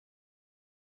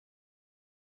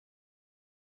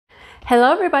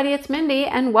Hello everybody, it's Mindy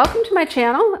and welcome to my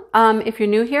channel. If you're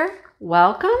new here,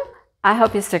 welcome. I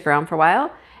hope you stick around for a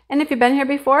while. And if you've been here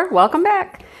before, welcome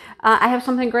back. I have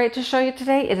something great to show you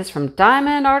today. It is from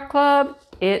Diamond Art Club.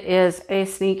 It is a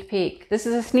sneak peek. This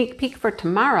is a sneak peek for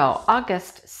tomorrow,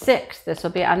 August 6th. This will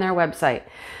be on their website.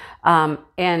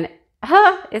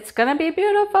 It's gonna be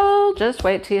beautiful. Just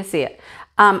wait till you see it.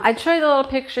 I'd show you the little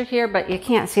picture here, but you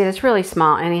can't see it. It's really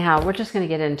small. Anyhow, we're just gonna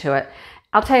get into it.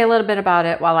 I'll tell you a little bit about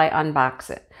it while I unbox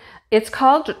it. It's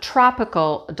called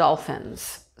Tropical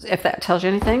Dolphins. If that tells you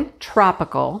anything,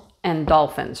 tropical and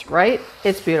dolphins, right?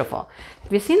 It's beautiful.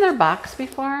 Have you seen their box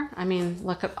before? I mean,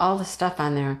 look at all the stuff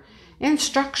on there.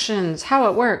 Instructions, how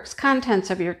it works, contents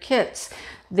of your kits.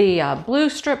 The blue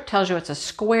strip tells you it's a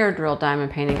square drill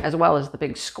diamond painting, as well as the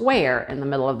big square in the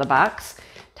middle of the box.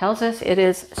 Tells us it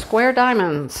is square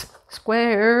diamonds.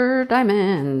 Square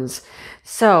diamonds.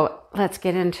 So let's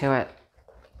get into it.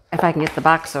 If I can get the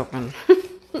box open.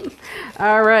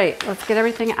 All right, let's get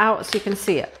everything out so you can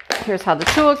see it. Here's how the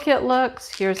toolkit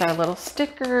looks. Here's our little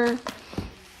sticker.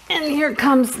 And here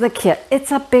comes the kit. It's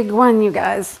a big one, you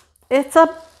guys. It's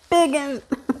a big one.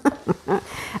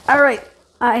 All right,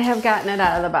 I have gotten it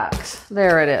out of the box.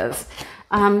 There it is.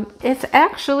 It's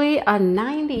actually a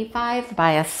 95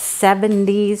 by a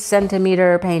 70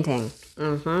 centimeter painting.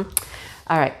 All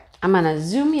right. I'm going to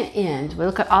zoom you in. We'll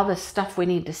look at all the stuff we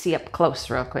need to see up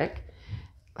close real quick.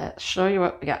 Let's show you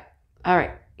what we got. All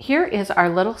right, here is our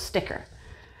little sticker.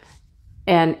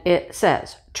 And it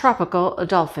says, Tropical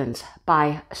Dolphins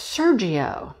by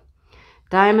Sergio.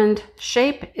 Diamond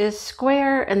shape is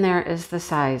square, and there is the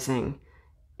sizing.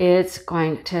 It's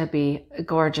going to be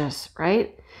gorgeous,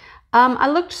 right? I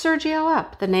looked Sergio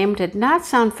up. The name did not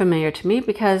sound familiar to me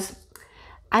because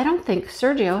I don't think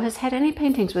Sergio has had any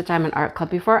paintings with Diamond Art Club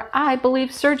before. I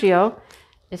believe Sergio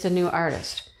is a new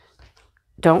artist.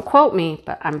 Don't quote me,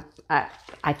 but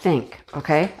I think,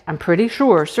 okay? I'm pretty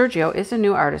sure Sergio is a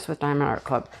new artist with Diamond Art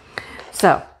Club.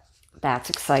 So that's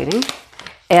exciting.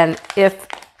 And if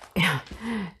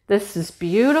this is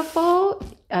beautiful,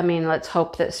 I mean, let's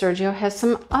hope that Sergio has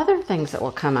some other things that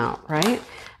will come out, right?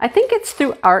 I think it's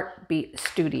through Art Beat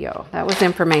Studio. That was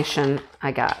information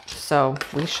I got, so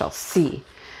we shall see.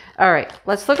 All right,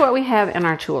 let's look at what we have in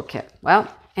our toolkit.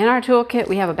 Well, in our toolkit,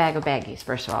 we have a bag of baggies,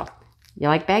 first of all. You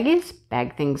like baggies?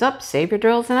 Bag things up, save your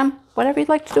drills in them, whatever you'd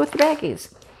like to do with the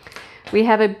baggies. We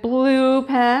have a blue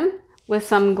pen with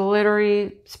some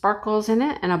glittery sparkles in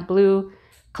it and a blue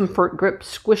Comfort Grip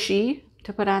squishy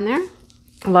to put on there.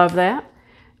 Love that.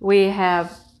 We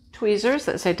have tweezers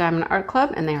that say Diamond Art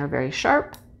Club, and they are very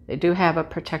sharp. They do have a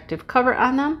protective cover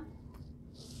on them.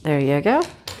 There you go.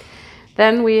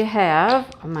 Then we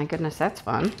have, oh my goodness, that's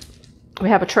fun. We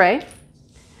have a tray.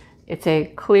 It's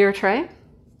a clear tray. It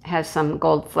has some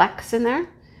gold flecks in there,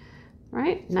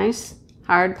 right? Nice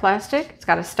hard plastic. It's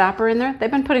got a stopper in there. They've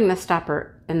been putting the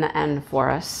stopper in the end for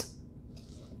us.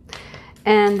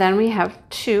 And then we have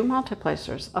two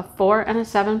multi-placers, a 4 and a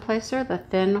 7 placer, the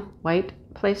thin white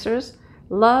placers.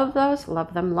 Love those,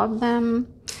 love them, love them.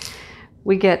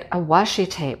 We get a washi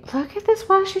tape. Look at this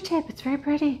washi tape, it's very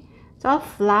pretty. It's all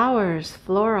flowers,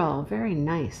 floral, very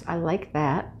nice. I like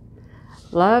that.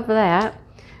 Love that.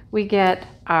 We get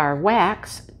our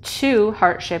wax. 2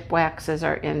 heart-shaped waxes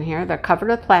are in here. They're covered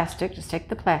with plastic. Just take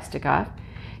the plastic off.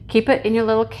 Keep it in your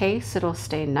little case. It'll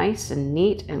stay nice and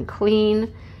neat and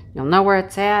clean. You'll know where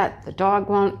it's at. The dog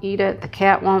won't eat it. The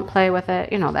cat won't play with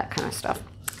it. You know, that kind of stuff.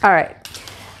 All right.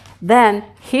 Then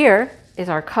here is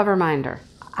our cover minder.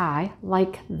 I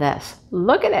like this.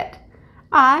 Look at it.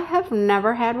 I have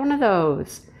never had one of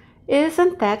those.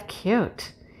 Isn't that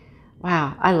cute?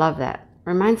 Wow, I love that.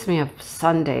 Reminds me of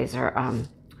Sundays, or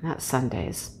not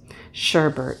Sundays,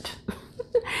 sherbet.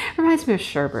 Reminds me of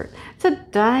sherbet. It's a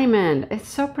diamond. It's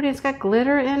so pretty. It's got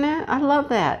glitter in it. I love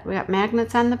that. We got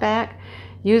magnets on the back.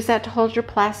 Use that to hold your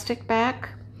plastic back.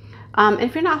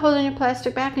 If you're not holding your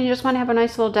plastic back and you just want to have a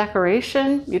nice little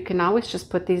decoration, you can always just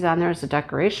put these on there as a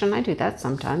decoration. I do that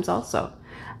sometimes also.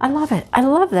 I love it. I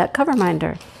love that cover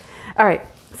minder. All right,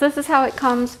 so this is how it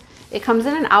comes. It comes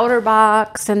in an outer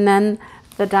box, and then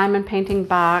the diamond painting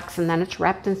box, and then it's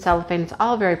wrapped in cellophane. It's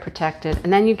all very protected.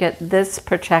 And then you get this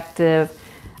protective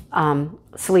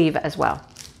sleeve as well.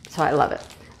 So I love it.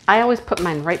 I always put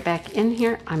mine right back in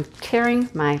here. I'm tearing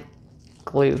my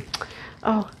glue.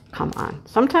 Oh, come on.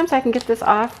 Sometimes I can get this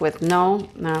off with no,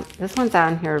 this one's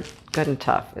on here good and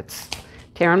tough. It's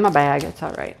tearing my bag. It's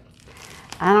all right.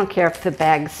 I don't care if the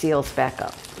bag seals back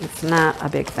up. It's not a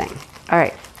big thing. All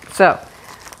right, so,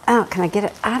 oh, can I get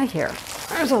it out of here?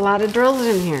 There's a lot of drills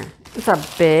in here. It's a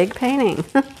big painting.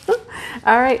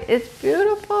 All right, it's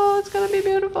beautiful. It's gonna be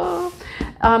beautiful.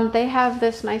 They have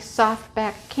this nice soft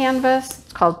back canvas.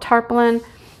 It's called tarpaulin.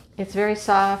 It's very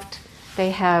soft.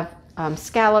 They have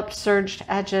scalloped serged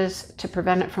edges to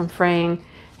prevent it from fraying,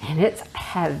 and it's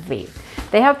heavy.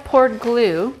 They have poured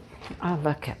glue. Oh,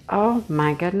 look at, oh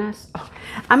my goodness. Oh,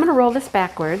 I'm gonna roll this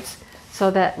backwards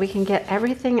so that we can get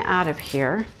everything out of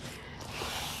here,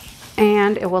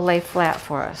 and it will lay flat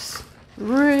for us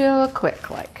real quick.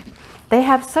 Like, they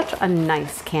have such a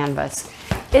nice canvas.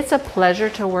 It's a pleasure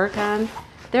to work on.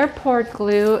 Their poured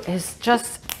glue is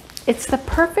just, it's the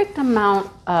perfect amount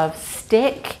of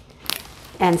stick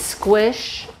and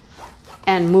squish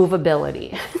and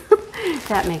movability. If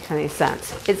that makes any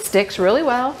sense. It sticks really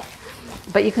well,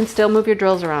 but you can still move your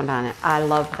drills around on it. I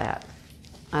love that.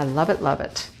 I love it, love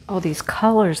it. Oh, these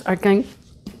colors are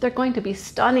they're going to be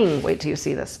stunning. Wait till you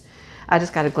see this. I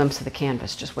just got a glimpse of the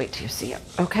canvas. Just wait till you see it,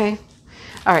 okay?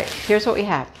 All right, here's what we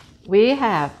have. We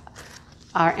have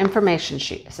our information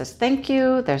sheet. It says thank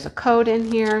you. There's a code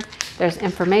in here. There's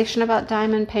information about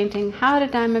diamond painting, how to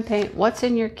diamond paint, what's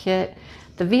in your kit,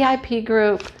 the VIP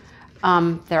group,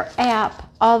 their app,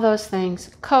 all those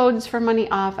things, codes for money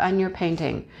off on your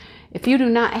painting. If you do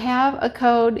not have a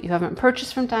code, you haven't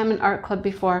purchased from Diamond Art Club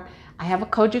before, I have a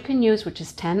code you can use, which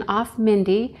is 10 off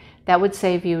Mindy. That would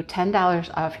save you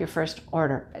 $10 off your first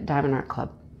order at Diamond Art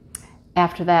Club.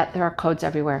 After that, there are codes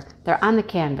everywhere. They're on the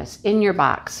canvas, in your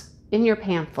box, in your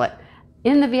pamphlet,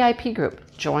 in the VIP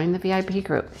group. Join the VIP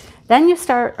group. Then you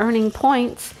start earning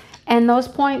points, and those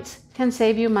points can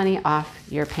save you money off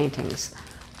your paintings.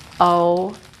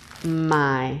 Oh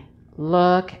my,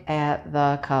 look at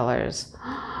the colors.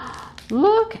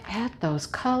 Look at those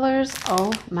colors.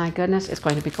 Oh my goodness, it's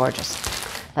going to be gorgeous.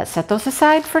 Let's set those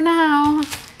aside for now.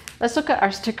 Let's look at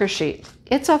our sticker sheet.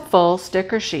 It's a full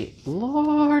sticker sheet.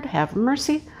 Lord have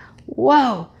mercy.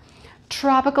 Whoa.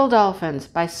 Tropical Dolphins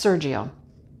by Sergio.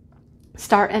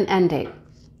 Start and end date.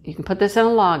 You can put this in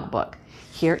a logbook.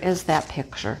 Here is that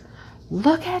picture.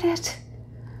 Look at it.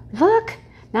 Look.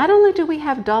 Not only do we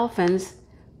have dolphins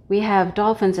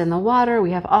in the water.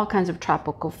 We have all kinds of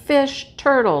tropical fish,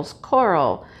 turtles,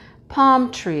 coral,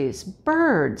 palm trees,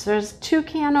 birds. There's a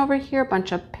toucan over here, a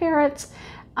bunch of parrots,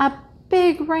 a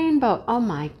big rainbow. Oh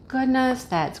my goodness,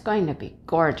 that's going to be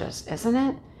gorgeous, isn't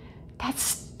it? That's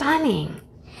stunning.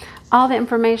 All the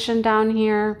information down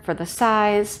here for the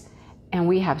size, and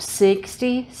we have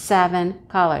 67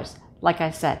 colors. Like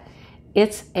I said,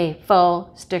 it's a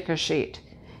full sticker sheet.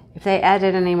 If they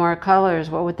added any more colors,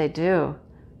 what would they do?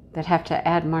 They'd have to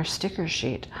add more sticker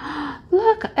sheet.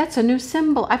 Look, that's a new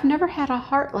symbol. I've never had a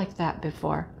heart like that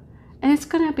before. And it's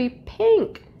gonna be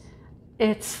pink.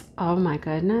 It's, oh my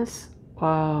goodness.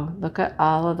 Whoa, look at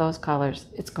all of those colors.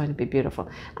 It's going to be beautiful.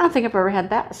 I don't think I've ever had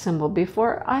that symbol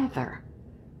before either.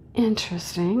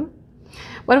 Interesting.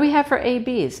 What do we have for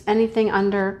ABs? Anything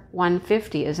under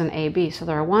 150 is an AB. So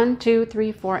there are 1, 2,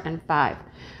 3, 4, and 5.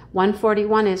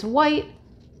 141 is white.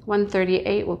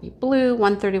 138 will be blue.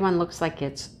 131 looks like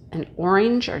it's an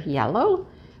orange or yellow.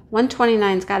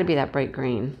 129's got to be that bright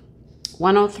green.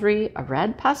 103, a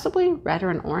red possibly, red or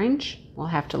an orange. We'll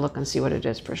have to look and see what it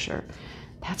is for sure.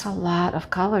 That's a lot of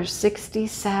colors,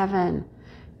 67.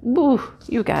 Woo,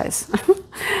 you guys.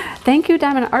 Thank you,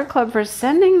 Diamond Art Club, for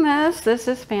sending this. This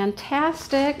is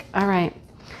fantastic. All right,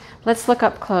 let's look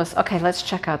up close. Okay, let's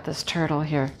check out this turtle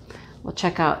here. We'll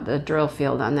check out the drill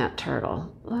field on that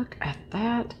turtle. Look at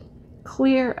that.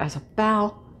 Clear as a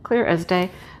bell, clear as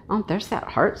day. Oh, there's that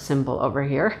heart symbol over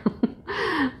here.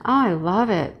 Oh, I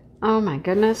love it. Oh my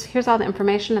goodness. Here's all the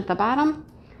information at the bottom.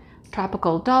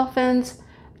 Tropical Dolphins.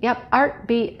 Yep, Art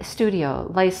Beat Studio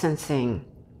licensing.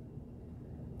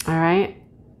 All right.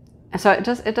 So it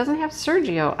doesn't have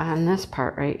Sergio on this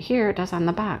part right here. It does on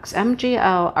the box.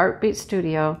 MGL Art Beat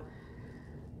Studio.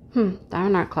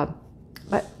 Diamond Art Club.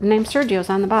 But the name Sergio's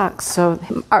on the box. So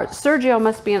Sergio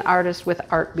must be an artist with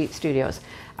Art Beat Studios.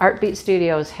 Art Beat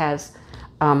Studios has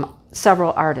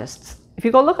several artists. If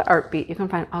you go look at Art Beat, you can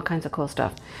find all kinds of cool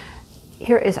stuff.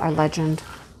 Here is our legend.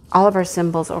 All of our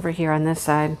symbols over here on this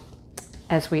side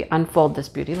as we unfold this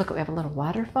beauty. Look, we have a little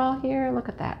waterfall here. Look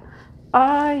at that.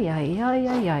 Ay, ay, ay,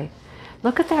 ay, ay.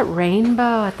 Look at that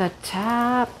rainbow at the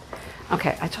top.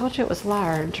 Okay, I told you it was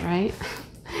large, right?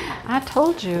 I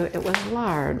told you it was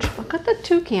large. Look at the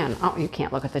toucan. Oh, you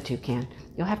can't look at the toucan.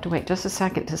 You'll have to wait just a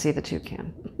second to see the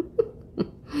toucan.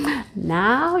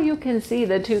 Now you can see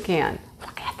the toucan.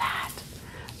 Look at that.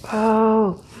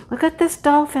 Oh, look at this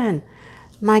dolphin.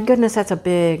 My goodness, that's a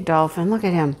big dolphin. Look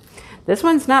at him. This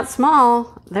one's not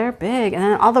small. They're big. And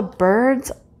then all the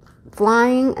birds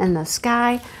flying in the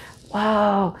sky.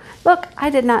 Whoa. Look, I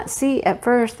did not see at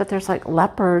first that there's like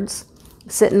leopards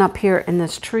sitting up here in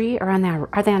this tree, or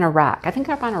are they on a rock? I think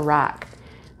they're up on a rock.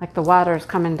 Like the water is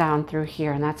coming down through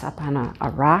here, and that's up on a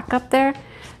rock up there.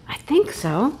 I think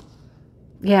so.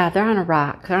 Yeah, they're on a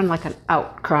rock. They're on like an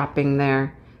outcropping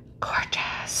there.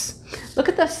 Gorgeous. Look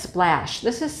at the splash.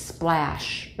 This is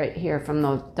splash right here from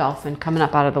the dolphin coming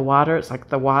up out of the water. It's like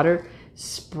the water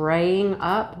spraying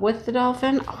up with the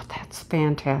dolphin. Oh, that's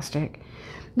fantastic.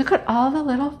 Look at all the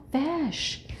little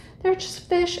fish. There are just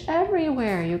fish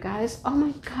everywhere, you guys. Oh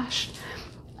my gosh.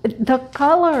 The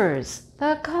colors.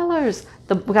 The colors.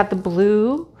 We got the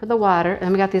blue for the water,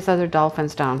 and we got these other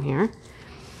dolphins down here.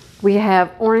 We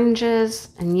have oranges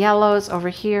and yellows over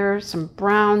here, some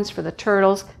browns for the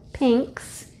turtles,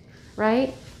 pinks,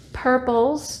 right?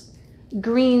 Purples,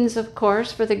 greens, of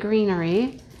course, for the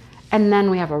greenery. And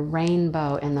then we have a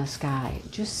rainbow in the sky.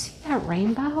 Do you see that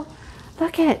rainbow?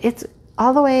 Look at it. It's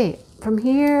all the way from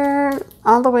here,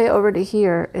 all the way over to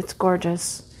here. It's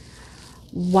gorgeous.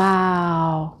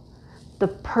 Wow. The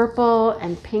purple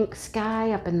and pink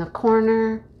sky up in the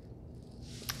corner.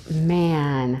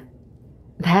 Man,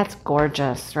 that's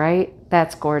gorgeous, right?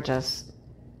 That's gorgeous.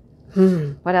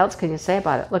 What else can you say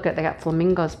about it? Look at, they got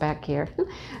flamingos back here.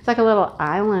 It's like a little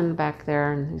island back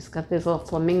there, and he's got these little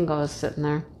flamingos sitting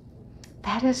there.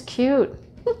 That is cute.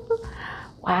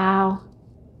 Wow.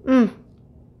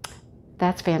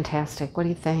 That's fantastic. What do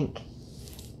you think?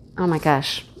 Oh my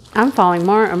gosh. I'm falling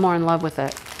more and more in love with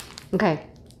it. Okay.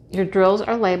 Your drills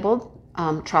are labeled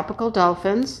tropical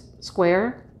dolphins,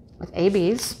 square with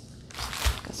ABs.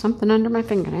 Got something under my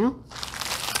fingernail.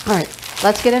 All right.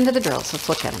 Let's get into the drills. Let's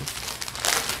look at them.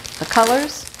 The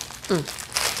colors.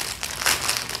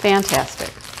 Fantastic.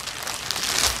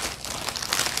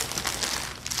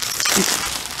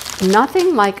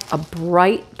 Nothing like a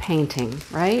bright painting,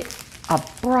 right? A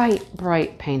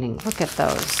bright painting. Look at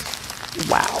those.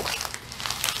 Wow.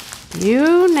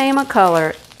 You name a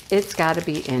color, it's got to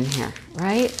be in here,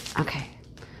 right? Okay.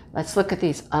 Let's look at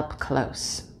these up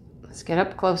close. Let's get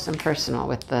up close and personal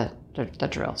with the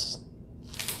drills.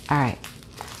 All right.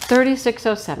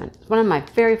 3607. One of my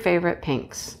very favorite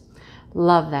pinks.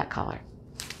 Love that color.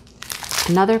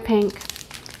 Another pink.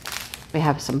 We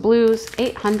have some blues.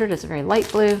 800 is a very light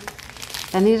blue.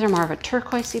 And these are more of a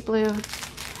turquoisey blue.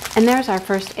 And there's our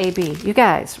first AB. You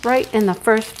guys, right in the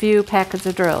first few packets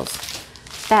of drills,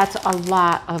 that's a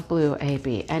lot of blue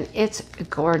AB. And it's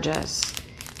gorgeous.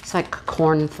 It's like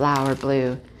cornflower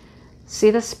blue.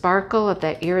 See the sparkle of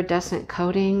that iridescent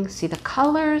coating? See the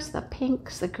colors, the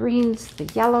pinks, the greens, the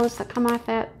yellows that come off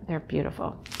that? They're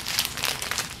beautiful.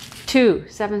 2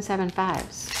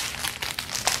 775s.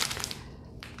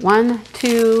 1,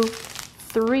 2,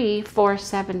 3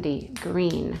 470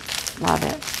 green. Love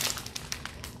it.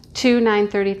 2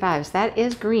 935s. That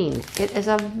is green. It is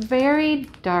a very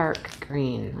dark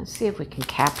green. Let's see if we can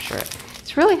capture it.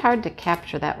 It's really hard to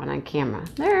capture that one on camera.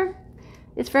 There.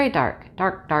 It's very dark.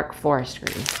 Dark forest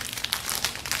green.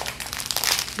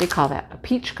 They call that a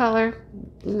peach color.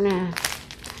 Nah.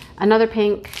 Another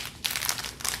pink.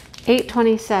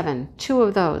 827. 2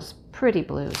 of those. Pretty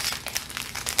blues.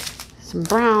 Some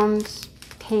browns.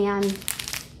 Tan.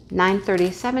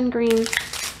 937 green.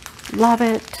 Love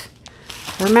it.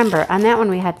 Remember, on that one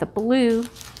we had the blue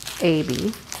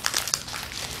AB.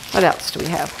 What else do we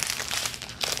have?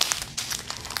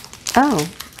 Oh,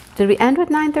 did we end with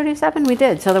 937? We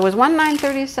did. So there was 1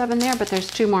 937 there, but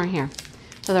there's 2 more here.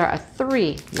 So there are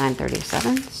 3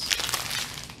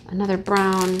 937s. Another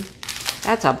brown.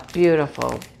 That's a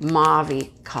beautiful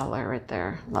mauve color right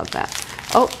there. Love that.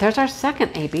 Oh, there's our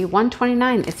second AB,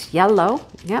 129. It's yellow.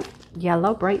 Yep,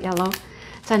 yellow, bright yellow.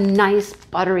 It's a nice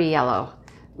buttery yellow.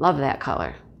 Love that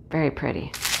color. Very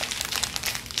pretty.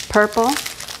 Purple.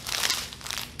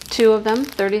 2 of them,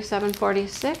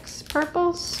 3746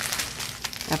 purples.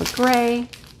 We have a gray,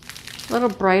 a little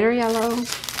brighter yellow,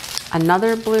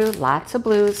 another blue, lots of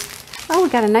blues. Oh, we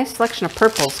got a nice selection of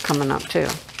purples coming up too.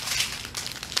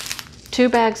 2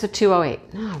 bags of 208.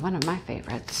 Oh, one of my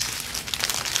favorites.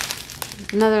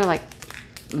 Another like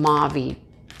mauve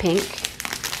pink,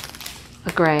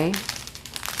 a gray.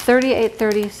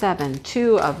 3837,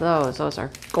 2 of those. Those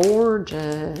are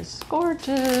gorgeous,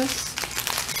 gorgeous.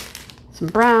 Some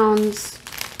browns,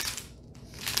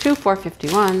 2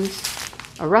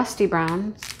 451s, a rusty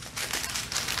brown.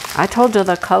 I told you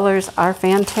the colors are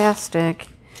fantastic.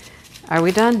 Are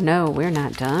we done? No, we're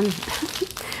not done.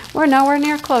 We're nowhere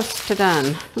near close to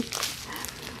done.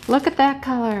 Look at that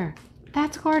color.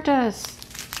 That's gorgeous.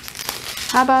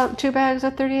 How about 2 bags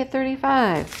of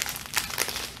 3835?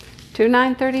 2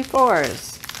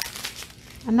 934s,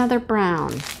 another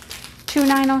brown, 2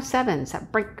 907s, that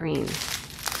bright green,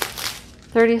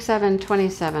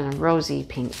 3727, a rosy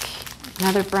pink,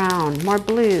 another brown, more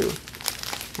blue,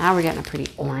 Now we're getting a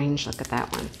pretty orange. Look at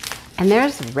that one. And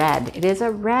there's red. It is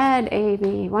a red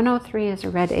AB. 103 is a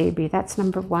red AB. That's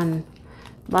number 1.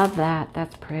 Love that.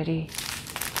 That's pretty.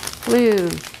 Blue.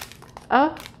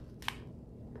 Oh,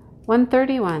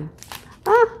 131.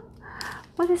 Oh,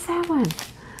 what is that one?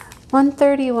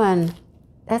 131.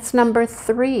 That's number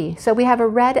 3. So we have a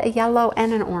red, a yellow,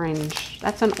 and an orange.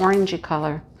 That's an orangey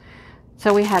color.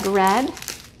 So we had red,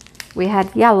 we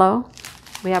had yellow,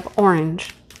 we have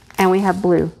orange, and we have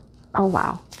blue. Oh,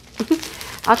 wow.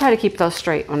 I'll try to keep those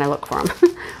straight when I look for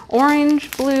them. Orange,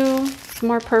 blue, some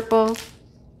more purple,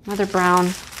 another brown.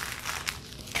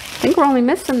 I think we're only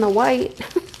missing the white.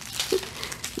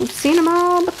 We've seen them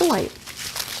all but the white.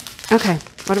 Okay,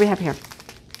 what do we have here?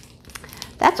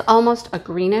 That's almost a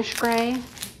greenish gray.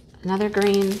 Another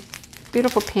green,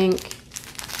 beautiful pink.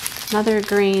 Another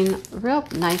green, real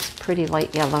nice, pretty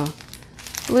light yellow.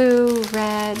 Blue,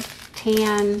 red,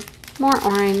 tan, more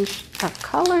orange. The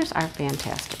colors are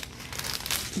fantastic.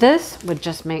 This would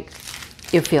just make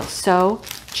you feel so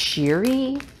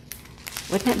cheery.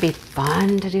 Wouldn't it be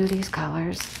fun to do these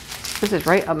colors? This is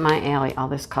right up my alley, all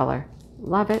this color.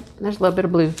 Love it. There's a little bit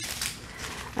of blue.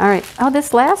 All right. Oh,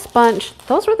 this last bunch,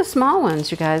 those were the small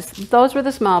ones, you guys. Those were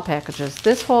the small packages.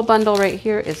 This whole bundle right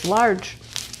here is large.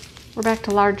 We're back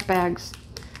to large bags.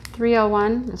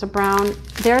 301 is a brown.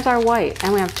 There's our white,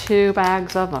 and we have 2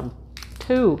 bags of them.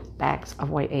 2 bags of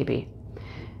white AB.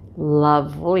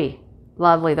 Lovely.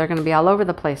 Lovely. They're going to be all over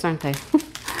the place, aren't they?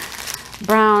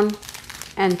 Brown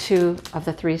and 2 of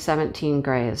the 317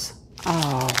 grays.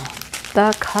 Oh,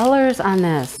 the colors on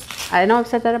this. I know I've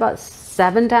said that about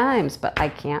 7 times, but I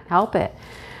can't help it.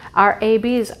 Our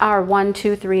ABs are 1,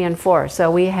 2, 3, and 4.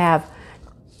 So we have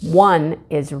 1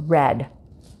 is red.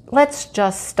 Let's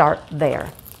just start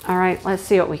there. All right, let's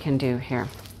see what we can do here.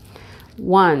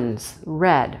 1s,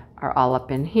 red, are all up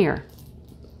in here.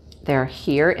 They're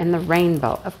here in the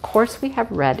rainbow. Of course we have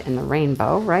red in the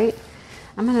rainbow, right?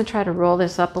 I'm going to try to roll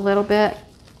this up a little bit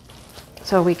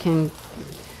so we can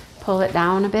pull it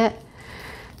down a bit.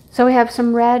 So we have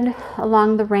some red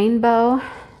along the rainbow,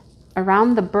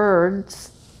 around the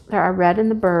birds. There are red in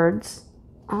the birds,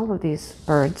 all of these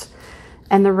birds.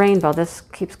 And the rainbow, this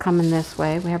keeps coming this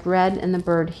way. We have red in the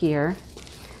bird here.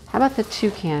 How about the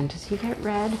toucan? Does he get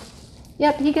red?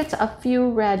 Yep, he gets a few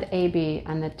red AB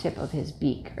on the tip of his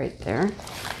beak right there.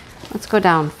 Let's go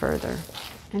down further.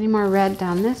 Any more red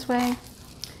down this way?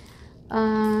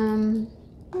 I'm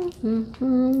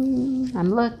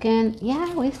looking.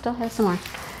 Yeah, we still have some more.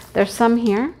 There's some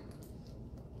here,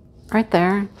 right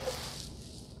there.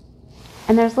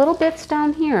 And there's little bits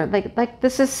down here. Like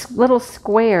this is little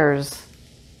squares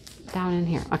down in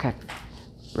here. Okay,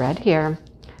 red here.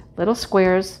 Little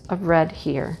squares of red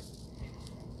here.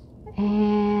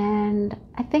 And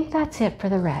I think that's it for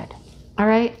the red. All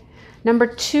right. Number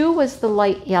 2 was the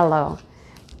light yellow.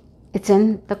 It's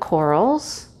in the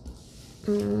corals.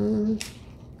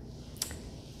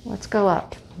 Let's go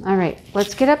up. All right.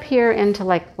 Let's get up here into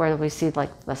like where we see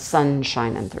like the sun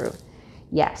shining through.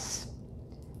 Yes.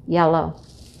 Yellow.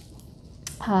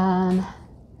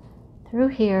 Through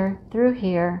here,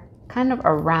 kind of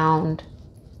around.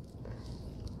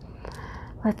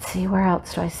 Let's see, where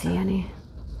else do I see any?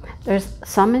 There's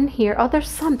some in here. Oh, there's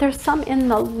some in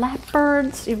the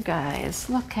leopards, you guys.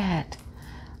 Look at.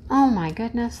 Oh my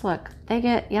goodness, look. They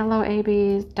get yellow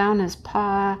ABs down his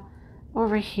paw,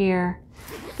 over here.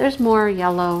 There's more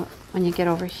yellow when you get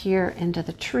over here into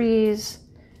the trees.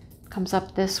 Comes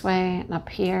up this way and up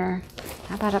here.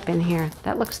 How about up in here?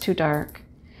 That looks too dark.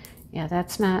 Yeah,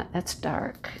 that's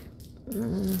dark.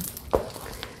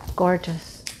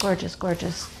 Gorgeous, gorgeous,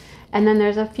 gorgeous. And then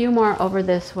there's a few more over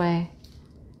this way.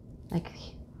 Like,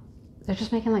 they're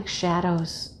just making like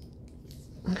shadows.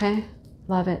 Okay,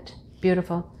 love it,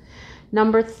 beautiful.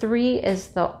 Number 3 is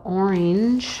the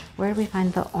orange. Where do we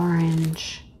find the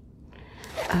orange?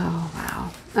 Oh,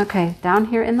 wow. Okay, down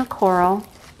here in the coral,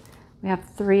 we have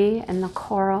 3 in the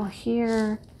coral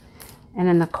here, and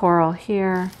in the coral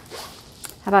here.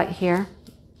 How about here?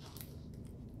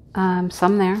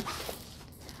 Some there.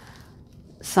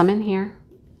 Some in here.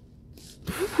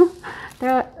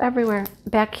 They're everywhere.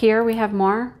 Back here we have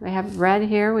more. We have red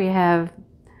here. We have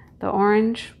the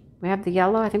orange. We have the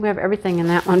yellow. I think we have everything in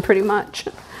that one pretty much.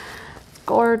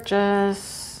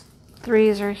 Gorgeous.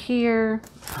 3s are here.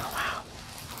 Oh, wow.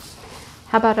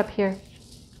 How about up here?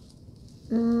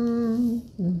 Any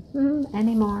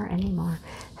more? Any more?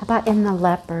 How about in the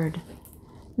leopard?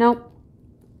 Nope.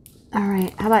 All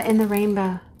right. How about in the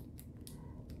rainbow?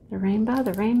 The rainbow?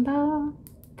 The rainbow?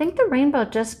 I think the rainbow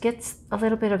just gets a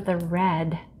little bit of the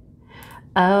red.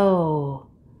 Oh,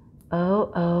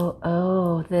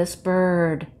 this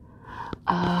bird.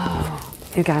 Oh,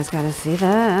 you guys got to see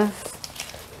this.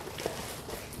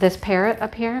 This parrot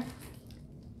up here,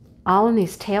 all in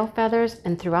these tail feathers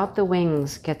and throughout the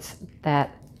wings gets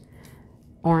that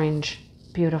orange.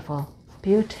 Beautiful,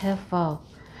 beautiful.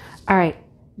 All right,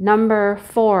 number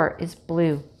 4 is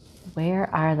blue.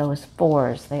 Where are those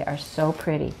 4s? They are so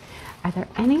pretty. Are there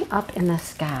any up in the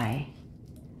sky?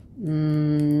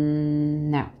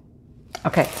 No.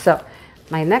 Okay, so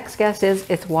my next guess is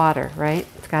it's water, right?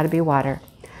 It's got to be water.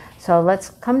 So let's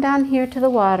come down here to the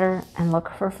water and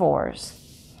look for 4s.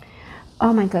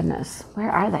 Oh my goodness,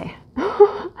 where are they?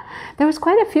 There was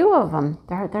quite a few of them.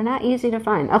 They're not easy to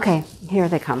find. Okay, here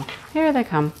they come. Here they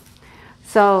come.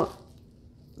 So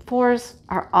 4s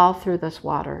are all through this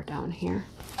water down here.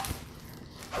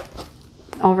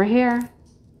 Over here,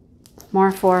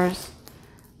 more 4s.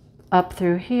 Up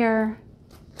through here.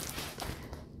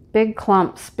 Big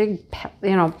clumps, big,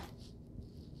 you know,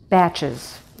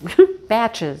 batches.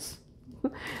 Batches.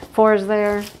 4s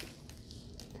there.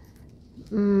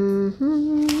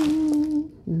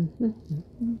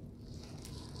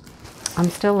 I'm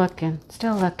still looking,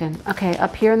 still looking. Okay,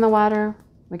 up here in the water,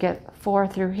 we get 4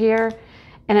 through here,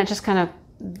 and it just kind of,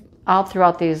 all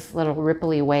throughout these little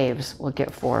ripply waves, we'll get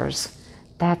 4s.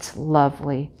 That's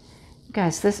lovely.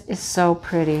 Guys, this is so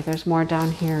pretty. There's more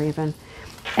down here even.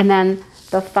 And then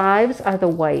the 5s are the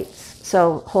whites.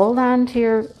 So hold on to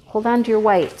your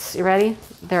whites. You ready?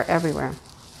 They're everywhere.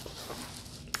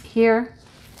 Here.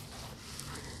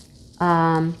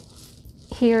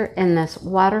 Here in this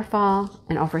waterfall,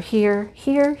 and over here,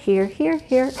 here.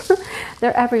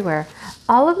 They're everywhere.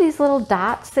 All of these little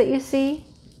dots that you see,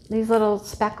 these little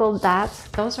speckled dots,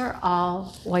 those are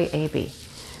all white AB.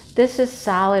 This is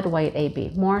solid white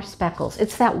AB, more speckles.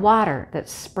 It's that water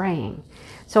that's spraying.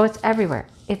 So it's everywhere.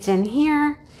 It's in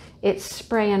here, it's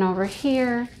spraying over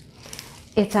here,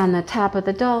 it's on the top of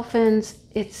the dolphins,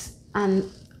 it's on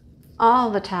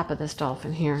all the top of this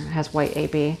dolphin here has white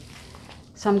AB.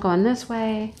 So I'm going this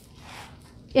way,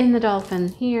 in the dolphin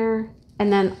here,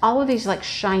 and then all of these like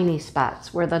shiny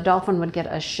spots where the dolphin would get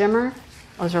a shimmer,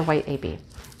 those are white AB.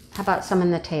 How about some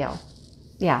in the tail?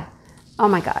 Yeah. Oh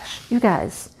my gosh, you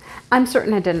guys, I'm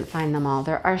certain I didn't find them all.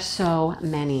 There are so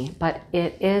many, but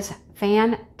it is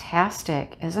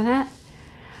fantastic, isn't it?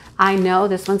 I know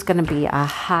this one's going to be a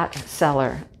hot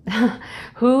seller.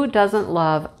 Who doesn't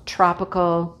love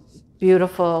tropical,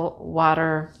 beautiful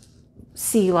water,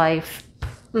 sea life?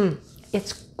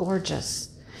 It's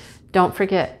gorgeous. Don't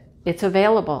forget, it's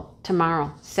available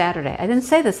tomorrow, Saturday. I didn't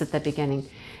say this at the beginning.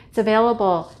 It's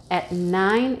available at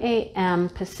 9 a.m.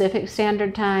 Pacific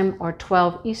Standard Time or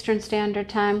 12 Eastern Standard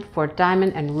Time for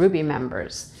Diamond and Ruby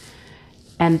members.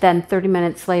 And then 30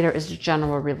 minutes later is the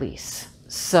general release.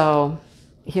 So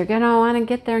you're going to want to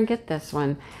get there and get this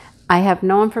one. I have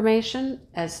no information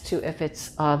as to if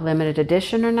it's a limited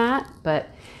edition or not, but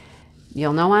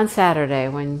you'll know on Saturday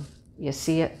when you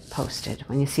see it posted,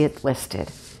 when you see it listed.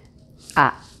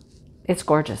 It's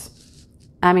gorgeous.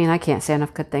 I mean, I can't say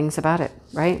enough good things about it,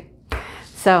 right?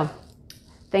 So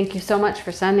thank you so much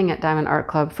for sending it, Diamond Art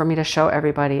Club, for me to show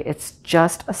everybody. It's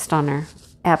just a stunner.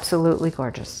 Absolutely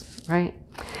gorgeous, right?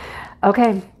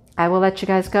 Okay, I will let you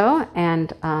guys go,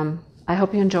 and I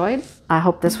hope you enjoyed. I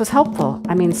hope this was helpful.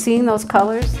 I mean, seeing those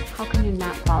colors, how can you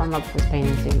not fall in love with this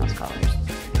painting seeing those colors?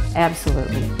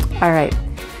 Absolutely. All right.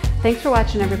 Thanks for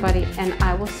watching, everybody, and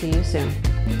I will see you soon.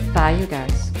 Bye, you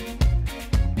guys.